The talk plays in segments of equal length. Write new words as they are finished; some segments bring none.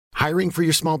Hiring for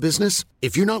your small business?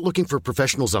 If you're not looking for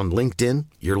professionals on LinkedIn,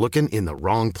 you're looking in the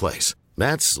wrong place.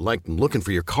 That's like looking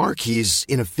for your car keys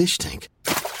in a fish tank.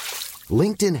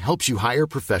 LinkedIn helps you hire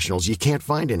professionals you can't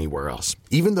find anywhere else,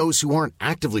 even those who aren't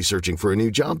actively searching for a new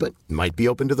job but might be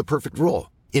open to the perfect role.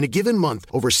 In a given month,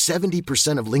 over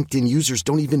 70% of LinkedIn users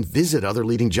don't even visit other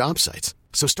leading job sites.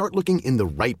 So start looking in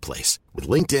the right place. With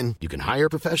LinkedIn, you can hire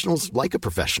professionals like a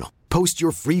professional. Post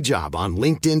your free job on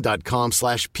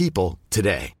linkedin.com/people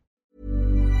today.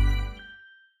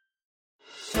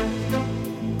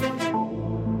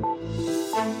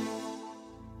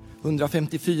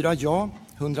 –154 ja,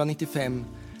 195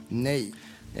 nej.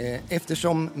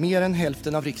 Eftersom mer än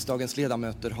hälften av riksdagens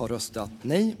ledamöter har röstat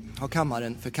nej har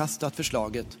kammaren förkastat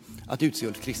förslaget att utse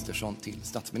Ulf Kristersson till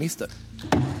statsminister.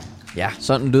 Ja,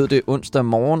 sådan lød det onsdag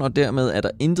morgen, og dermed er der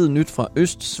intet nyt fra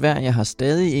Øst. Sverige har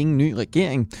stadig ingen ny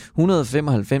regering.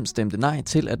 195 stemte nej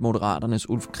til, at Moderaternes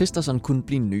Ulf Kristersson kunne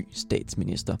blive ny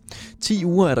statsminister. 10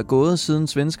 uger er der gået, siden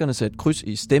svenskerne satte kryds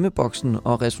i stemmeboksen,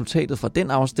 og resultatet fra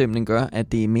den afstemning gør,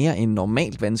 at det er mere end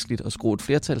normalt vanskeligt at skrue et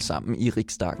flertal sammen i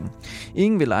Riksdagen.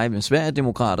 Ingen vil lege med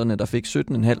Sverigedemokraterne, der fik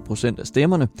 17,5% af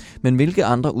stemmerne, men hvilke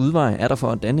andre udveje er der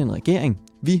for at danne en regering?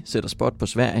 Vi sætter spot på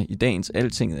Sverige i dagens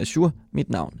Altinget Azure. Mit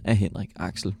navn er Henrik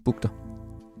Axel Bugter.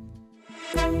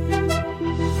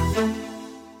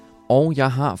 Og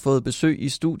jeg har fået besøg i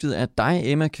studiet af dig,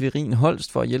 Emma Quirin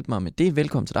Holst, for at hjælpe mig med det.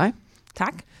 Velkommen til dig.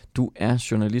 Tak. Du er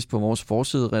journalist på vores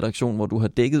forside-redaktion, hvor du har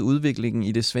dækket udviklingen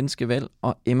i det svenske valg.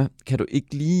 Og Emma, kan du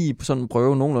ikke lige sådan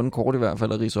prøve nogenlunde kort i hvert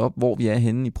fald at ridse op, hvor vi er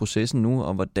henne i processen nu,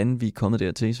 og hvordan vi er kommet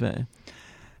dertil i Sverige?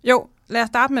 Jo, lad os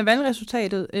starte med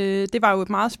valgresultatet. Det var jo et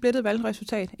meget splittet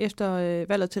valgresultat efter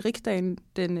valget til Riksdagen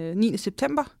den 9.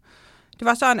 september. Det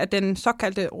var sådan, at den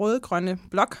såkaldte røde-grønne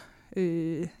blok,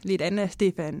 lidt andet af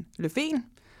Stefan Löfven,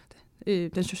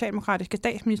 den socialdemokratiske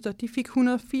statsminister, de fik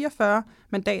 144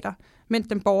 mandater, mens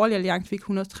den borgerlige alliance fik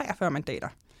 143 mandater.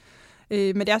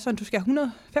 Men det er sådan, at du skal have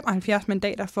 175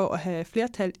 mandater for at have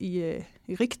flertal i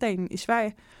Riksdagen i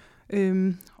Sverige.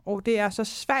 Og det er så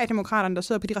Sverigedemokraterne, der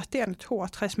sidder på de resterende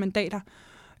 62 mandater.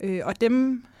 Og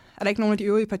dem er der ikke nogen af de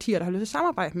øvrige partier, der har lyst til at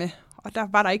samarbejde med. Og der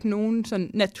var der ikke nogen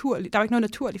sådan naturlig, der var ikke noget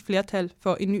naturligt flertal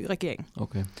for en ny regering.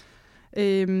 Okay.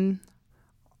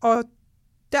 Og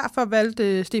derfor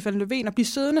valgte Stefan Löfven at blive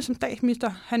siddende som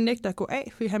statsminister. Han nægter at gå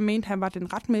af, fordi han mente, at han var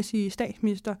den retmæssige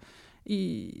statsminister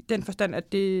i den forstand,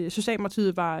 at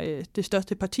Socialdemokratiet var det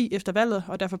største parti efter valget,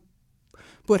 og derfor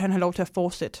burde han have lov til at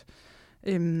fortsætte.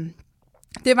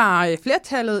 Det var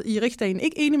flertallet i Riksdagen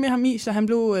ikke enige med ham i, så han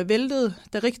blev væltet,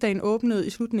 da Riksdagen åbnede i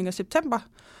slutningen af september.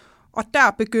 Og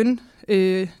der begyndte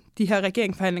de her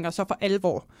regeringsforhandlinger så for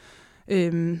alvor.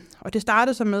 Og det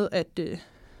startede så med, at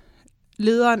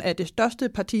lederen af det største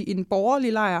parti i den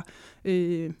borgerlige lejr,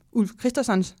 Ulf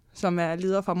Kristersson, som er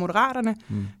leder for Moderaterne,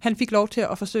 han fik lov til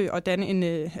at forsøge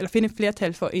at finde et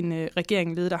flertal for en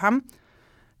regering ledet af ham.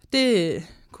 Det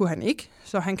kunne han ikke,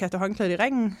 så han kastede håndklædet i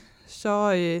ringen.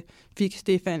 Så fik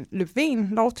Stefan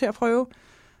Löfven lov til at prøve.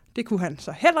 Det kunne han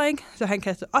så heller ikke, så han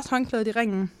kastede også håndklædet i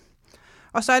ringen.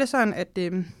 Og så er det sådan, at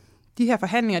de her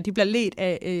forhandlinger, de bliver ledt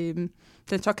af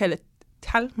den såkaldte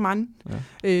talman,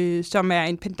 som er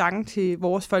en pendant til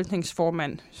vores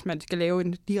folketingsformand, hvis man skal lave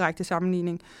en direkte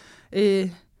sammenligning.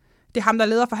 Det er ham, der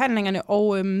leder forhandlingerne,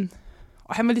 og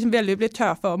han var ligesom ved at løbe lidt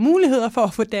tør for muligheder for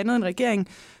at få dannet en regering.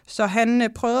 Så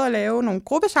han prøvede at lave nogle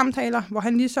gruppesamtaler, hvor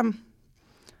han ligesom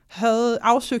havde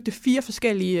afsøgt 4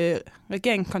 forskellige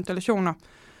regeringskonstellationer,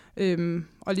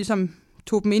 og ligesom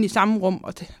tog dem ind i samme rum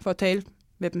for at tale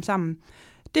med dem sammen.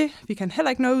 Det fik han heller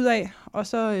ikke noget ud af, og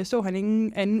så han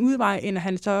ingen anden udvej, end at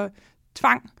han så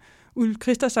tvang Ulf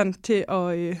Kristersson til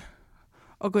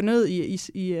at gå ned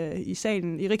i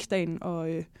salen i Riksdagen,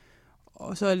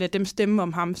 og så lade dem stemme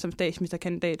om ham som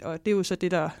statsministerkandidat, og det er jo så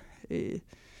det, der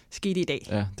skete i dag.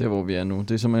 Ja, det er, hvor vi er nu.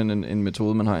 Det er simpelthen en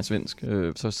metode, man har i svensk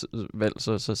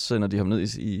så sender de ham ned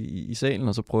i salen,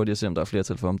 og så prøver de at se, om der er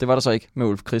flertal for ham. Det var der så ikke med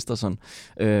Ulf Kristersson.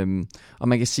 Og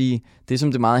man kan sige, det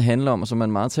som det meget handler om, og som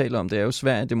man meget taler om, det er jo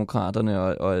Sverigedemokraterne,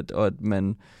 og at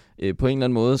man på en eller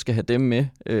anden måde skal have dem med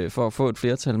for at få et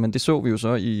flertal. Men det så vi jo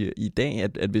så i dag,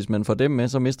 at hvis man får dem med,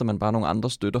 så mister man bare nogle andre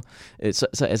støtter.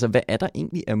 Så altså, hvad er der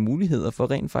egentlig af muligheder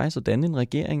for rent faktisk at danne en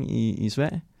regering i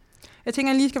Sverige? Jeg tænker,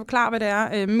 at jeg lige skal forklare, hvad det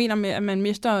er, mener med, at man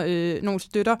mister nogle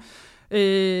støtter.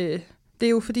 Det er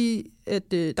jo fordi,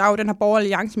 at der er jo den her borgerlige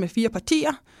alliance med 4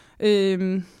 partier.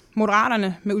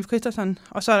 Moderaterne med Ulf Kristersson,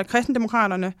 og så er der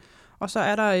Kristendemokraterne, og så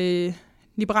er der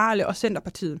Liberale og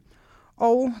Centerpartiet.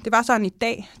 Og det var sådan i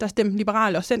dag, der stemte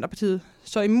Liberale og Centerpartiet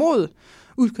så imod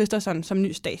Ulf Kristersson som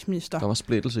ny statsminister. Der var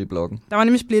splittelse i blokken. Der var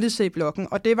nemlig splittelse i blokken,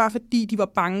 og det var fordi, de var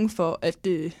bange for, at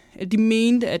de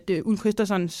mente, at Ulf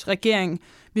Kristerssons regering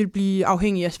ville blive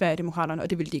afhængig af Sverigedemokraterne, og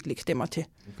det ville de ikke lægge stemmer til.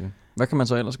 Okay. Hvad kan man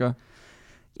så ellers gøre?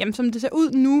 Jamen, som det ser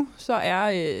ud nu, så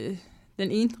er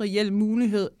den eneste reelle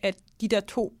mulighed, at de der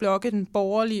to blokke, den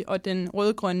borgerlige og den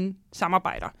rødgrønne,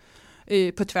 samarbejder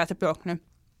på tværs af blokkene.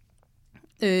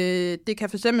 Det kan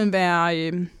fx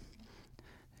være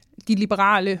de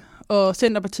liberale og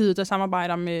Centerpartiet, der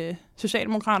samarbejder med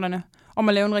Socialdemokraterne om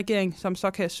at lave en regering, som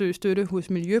så kan søge støtte hos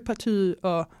Miljøpartiet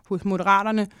og hos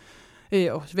Moderaterne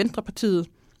og hos Venstrepartiet,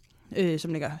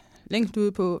 som ligger længst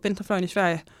ude på venstrefløjen i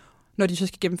Sverige, når de så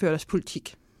skal gennemføre deres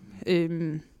politik.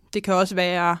 Det kan også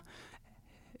være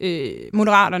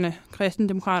Moderaterne,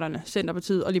 Kristendemokraterne,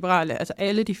 Centerpartiet og Liberale, altså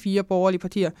alle de 4 borgerlige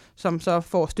partier, som så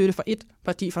får støtte fra et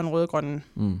parti fra en rød-grønne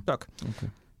blok. Okay.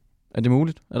 Er det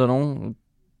muligt? Er der nogen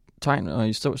tegn og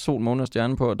i sol, måne og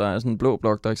stjerne på, at der er sådan en blå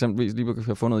blok, der eksempelvis lige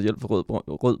kan få noget hjælp fra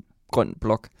rød-grøn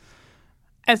blok?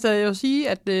 Altså, jeg vil sige,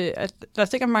 at der er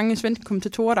sikkert mange svenske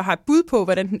kommentatorer, der har et bud på,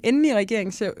 hvordan den endelige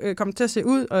regering kommer til at se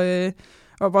ud,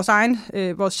 og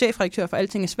vores chefredaktør for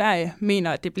Alting i Sverige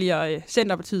mener, at det bliver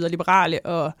Centerpartiet og Liberale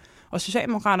og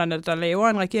Socialdemokraterne, der laver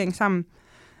en regering sammen.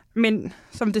 Men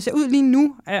som det ser ud lige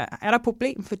nu, er der et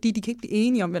problem, fordi de kan ikke blive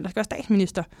enige om, hvem der skal være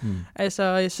statsminister.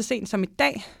 Altså, så sent som i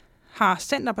dag har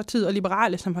Centerpartiet og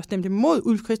Liberale, som har stemt imod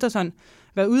Ulf Kristersson,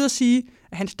 været ude at sige,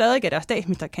 at han stadig er deres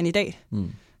statsministerkandidat.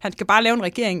 Han skal bare lave en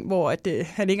regering, hvor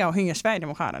han ikke er afhængig af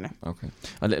Sverigedemokraterne. Okay.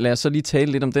 Og lad os så lige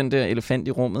tale lidt om den der elefant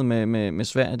i rummet med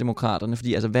Sverigedemokraterne,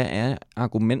 fordi altså, hvad er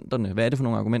argumenterne? Hvad er det for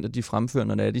nogle argumenter, de fremfører,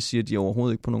 når de siger, at de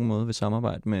overhovedet ikke på nogen måde vil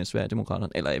samarbejde med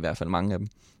Sverigedemokraterne, eller i hvert fald mange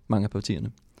af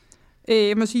partierne?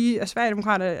 Jeg må sige, at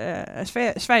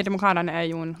Sverigedemokraterne er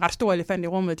jo en ret stor elefant i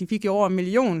rummet. De fik jo over 1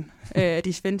 million af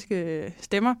de svenske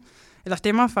stemmer, eller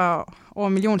stemmer fra over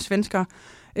 1 million svenskere.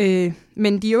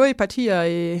 Men de øvrige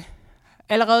partier,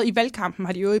 allerede i valgkampen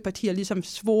har de øvrige partier ligesom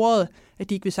svoret, at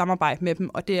de ikke vil samarbejde med dem,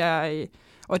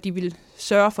 og de vil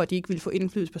sørge for, at de ikke vil få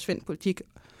indflydelse på svensk politik.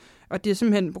 Og det er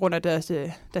simpelthen på grund af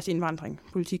deres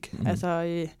indvandringspolitik.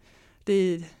 Altså,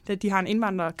 de har en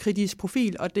indvandrerkritisk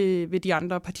profil, og det vil de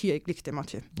andre partier ikke lægge stemmer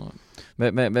til.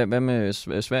 Hvad med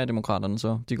Sverigedemokraterne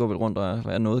så? De går vel rundt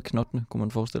og er noget knottende, kunne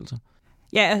man forestille sig?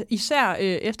 Ja, især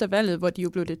efter valget, hvor de jo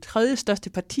blev det 3. største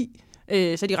parti,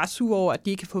 så er de ret sure over, at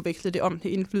de ikke kan få vekslet det om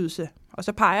til indflydelse. Og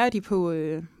så peger de på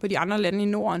de andre lande i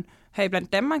Norden,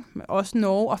 heriblandt Danmark, også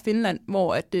Norge og Finland,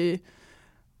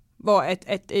 hvor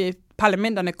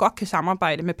parlamenterne godt kan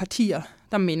samarbejde med partier,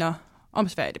 der minder om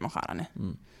Sverigedemokraterne.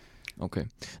 Okay.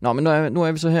 Nå, men nu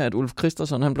er vi så her, at Ulf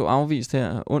Kristersson, han blev afvist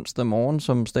her onsdag morgen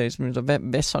som statsminister.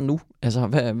 Hvad så nu? Altså,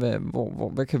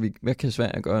 hvad kan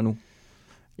Sverige gøre nu?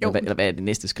 Eller hvad er det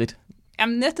næste skridt?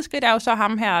 Jamen, næste skridt er jo så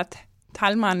ham her,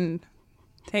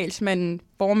 talsmanden,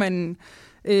 formanden.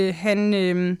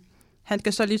 Han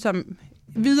skal så ligesom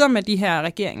videre med det her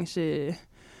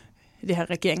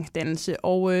regeringsdannelse.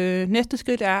 Og næste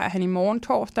skridt er, at han i morgen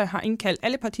torsdag har indkaldt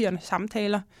alle partierne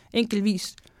samtaler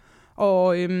enkeltvis.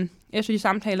 Og efter de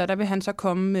samtaler, der vil han så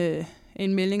komme med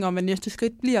en melding om, hvad næste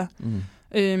skridt bliver.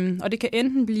 Og det kan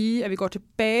enten blive, at vi går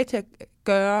tilbage til at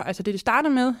gøre, altså det starter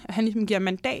med, at han ligesom giver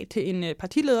mandat til en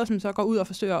partileder, som så går ud og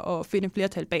forsøger at finde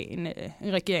flertal bag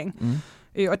en regering.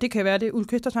 Og det kan være, det Ulf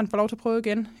Kristersson får lov til at prøve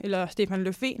igen, eller Stefan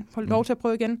Löfven får lov til at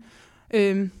prøve igen.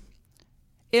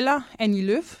 Eller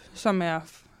Annie Lööf, som er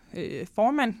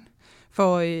formand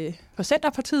for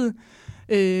Centerpartiet.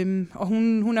 Og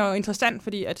hun er jo interessant,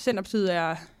 fordi at Centerpartiet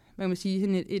er, hvad kan man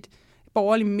sige, et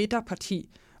borgerligt midterparti,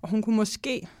 og hun kunne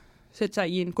måske sætte sig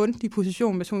i en gunstig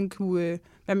position, hvis hun kunne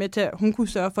være med til, at hun kunne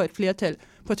sørge for et flertal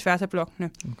på tværs af blokkene.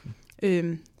 Okay.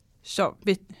 Så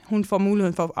hvis hun får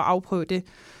muligheden for at afprøve det.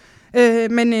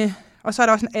 Og så er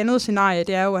der også en andet scenarie,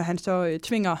 det er jo, at han så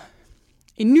tvinger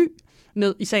en ny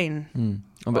ned i salen,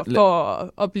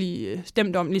 for at blive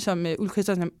stemt om, ligesom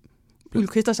Ulf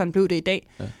Kristersson blev det i dag.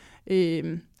 Ja.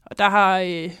 Og der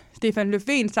har Stefan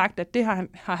Löfven sagt, at det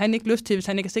har han ikke lyst til, hvis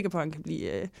han ikke er sikker på, at han kan blive...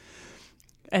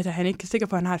 han ikke er sikker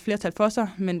på, at han har et flertal for sig,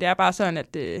 men det er bare sådan,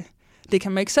 at det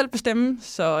kan man ikke selv bestemme,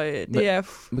 så det er...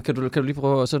 Kan du lige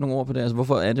prøve at sætte nogle ord på det? Altså,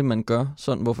 hvorfor er det, man gør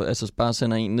sådan? Hvorfor bare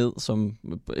sender en ned, som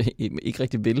ikke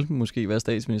rigtig vil måske være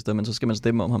statsminister, men så skal man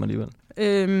stemme om ham alligevel?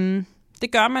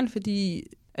 Det gør man, fordi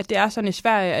at det er sådan i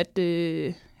Sverige, at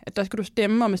der skal du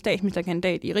stemme om en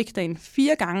statsministerkandidat i Riksdagen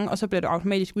 4 gange, og så bliver det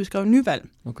automatisk udskrevet nyvalg.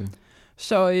 Okay.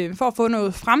 Så for at få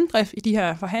noget fremdrift i de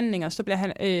her forhandlinger, så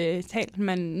bliver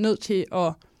man nødt til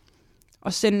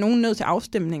at sende nogen ned til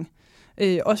afstemning.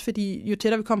 Også fordi jo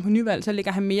tættere vi kommer på nyvalg, så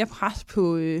lægger han mere pres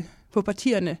på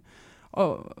partierne,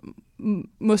 og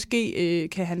måske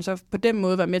kan han så på den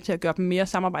måde være med til at gøre dem mere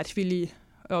samarbejdsvillige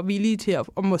og villige til at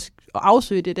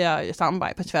afsøge det der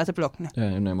samarbejde på tværs af blokkene. Ja,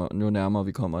 jo nærmere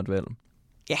vi kommer et valg.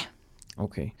 Ja.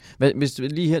 Okay. Hvis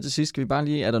lige her til sidst, skal vi bare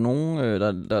lige, er der nogen,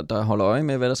 der holder øje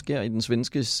med, hvad der sker i den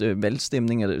svenske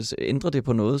valgstemning? Ændrer det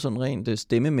på noget sådan rent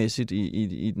stemmemæssigt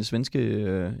i den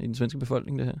svenske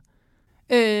befolkning, det her?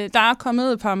 Der er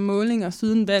kommet et par målinger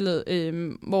siden valget,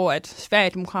 hvor at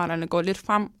Sverigedemokraterne går lidt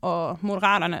frem, og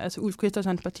Moderaterne, altså Ulf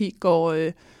Kristerssons parti,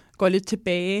 går lidt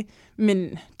tilbage. Men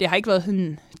det har ikke været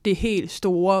sådan det helt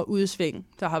store udsving,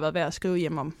 der har været værd at skrive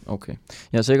hjem om. Okay.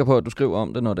 Jeg er sikker på, at du skriver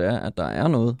om det, når det er, at der er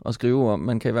noget at skrive om.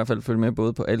 Man kan i hvert fald følge med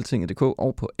både på Altinget.dk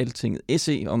og på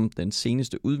Altinget.se om den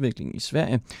seneste udvikling i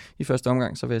Sverige. I første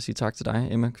omgang så vil jeg sige tak til dig,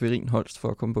 Emma Kverin Holst, for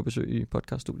at komme på besøg i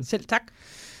podcaststudiet. Selv tak.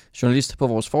 Journalist på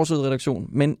vores Forsød-redaktion,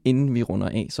 men inden vi runder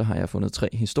af, så har jeg fundet 3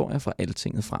 historier fra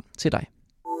Altinget frem til dig.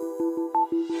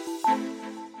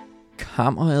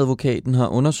 Kammeradvokaten har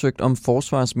undersøgt, om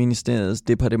Forsvarsministeriets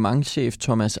departementschef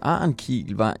Thomas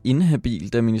Arnkiel var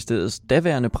inhabil, da ministeriets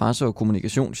daværende presse- og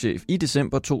kommunikationschef i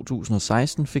december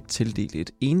 2016 fik tildelt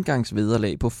et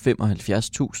engangsvederlag på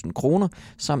 75.000 kroner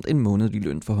samt en månedlig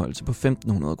lønforhøjelse på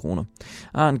 1.500 kroner.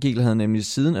 Arnkiel havde nemlig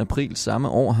siden april samme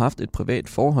år haft et privat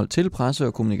forhold til presse-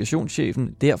 og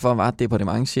kommunikationschefen. Derfor var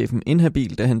departementschefen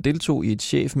inhabil, da han deltog i et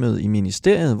chefmøde i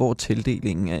ministeriet, hvor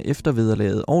tildelingen af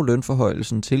eftervederlaget og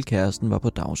lønforhøjelsen til kæresten var på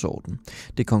dagsordenen.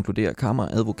 Det konkluderer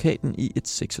kammeradvokaten i et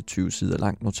 26 sider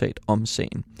langt notat om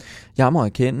sagen. Jeg må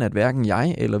erkende, at hverken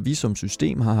jeg eller vi som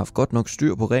system har haft godt nok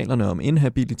styr på reglerne om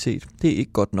inhabilitet. Det er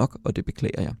ikke godt nok, og det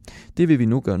beklager jeg. Det vil vi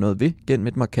nu gøre noget ved gennem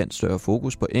et markant større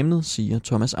fokus på emnet, siger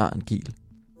Thomas Arnkiel.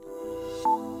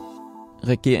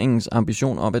 Regeringens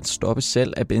ambition om at stoppe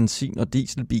salg af benzin- og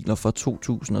dieselbiler fra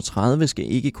 2030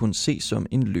 skal ikke kun ses som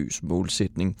en løs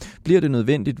målsætning. Bliver det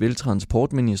nødvendigt, vil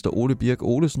transportminister Ole Birk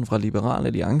Olesen fra Liberal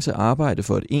Alliance arbejde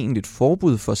for et egentligt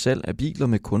forbud for salg af biler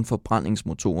med kun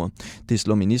forbrændingsmotorer. Det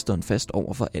slår ministeren fast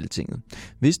over for Altinget.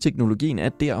 Hvis teknologien er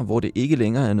der, hvor det ikke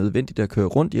længere er nødvendigt at køre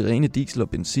rundt i rene diesel- og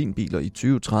benzinbiler i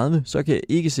 2030, så kan jeg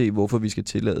ikke se, hvorfor vi skal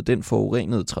tillade den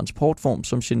forurenede transportform,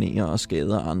 som generer og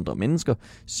skader andre mennesker,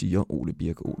 siger Ole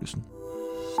Birk Olesen.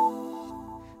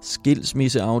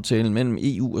 Skilsmisseaftalen mellem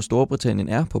EU og Storbritannien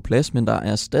er på plads, men der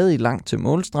er stadig langt til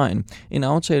målstregen. En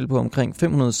aftale på omkring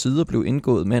 500 sider blev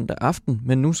indgået mandag aften,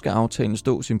 men nu skal aftalen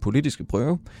stå sin politiske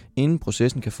prøve. Inden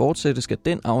processen kan fortsætte, skal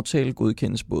den aftale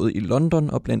godkendes både i London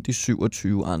og blandt de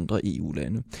 27 andre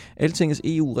EU-lande. Altingets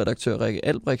EU-redaktør Rikke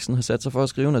Albrechtsen har sat sig for at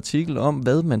skrive en artikel om,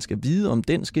 hvad man skal vide om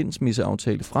den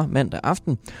skilsmisseaftale fra mandag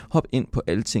aften. Hop ind på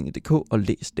altinget.dk og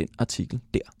læs den artikel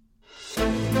der.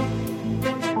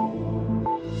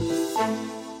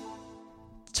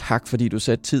 Tak fordi du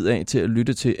satte tid af til at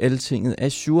lytte til Altinget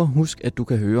Azure. Husk, at du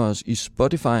kan høre os i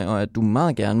Spotify, og at du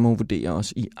meget gerne må vurdere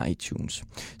os i iTunes.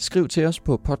 Skriv til os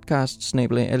på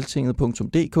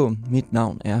podcast@altinget.dk. Mit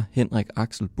navn er Henrik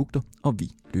Axel Bugter, og vi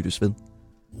lyttes ved.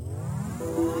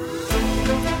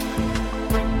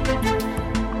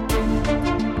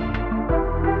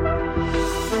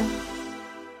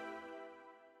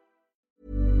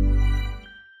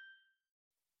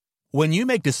 When you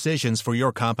make decisions for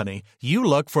your company, you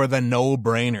look for the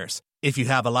no-brainers. If you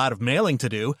have a lot of mailing to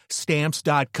do,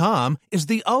 Stamps.com is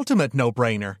the ultimate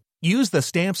no-brainer. Use the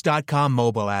Stamps.com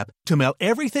mobile app to mail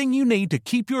everything you need to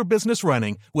keep your business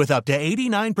running with up to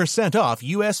 89% off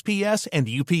USPS and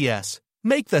UPS.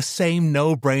 Make the same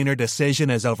no-brainer decision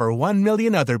as over 1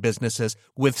 million other businesses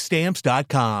with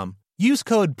Stamps.com. Use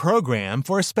code PROGRAM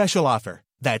for a special offer.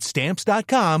 That's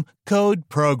Stamps.com, code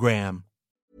PROGRAM.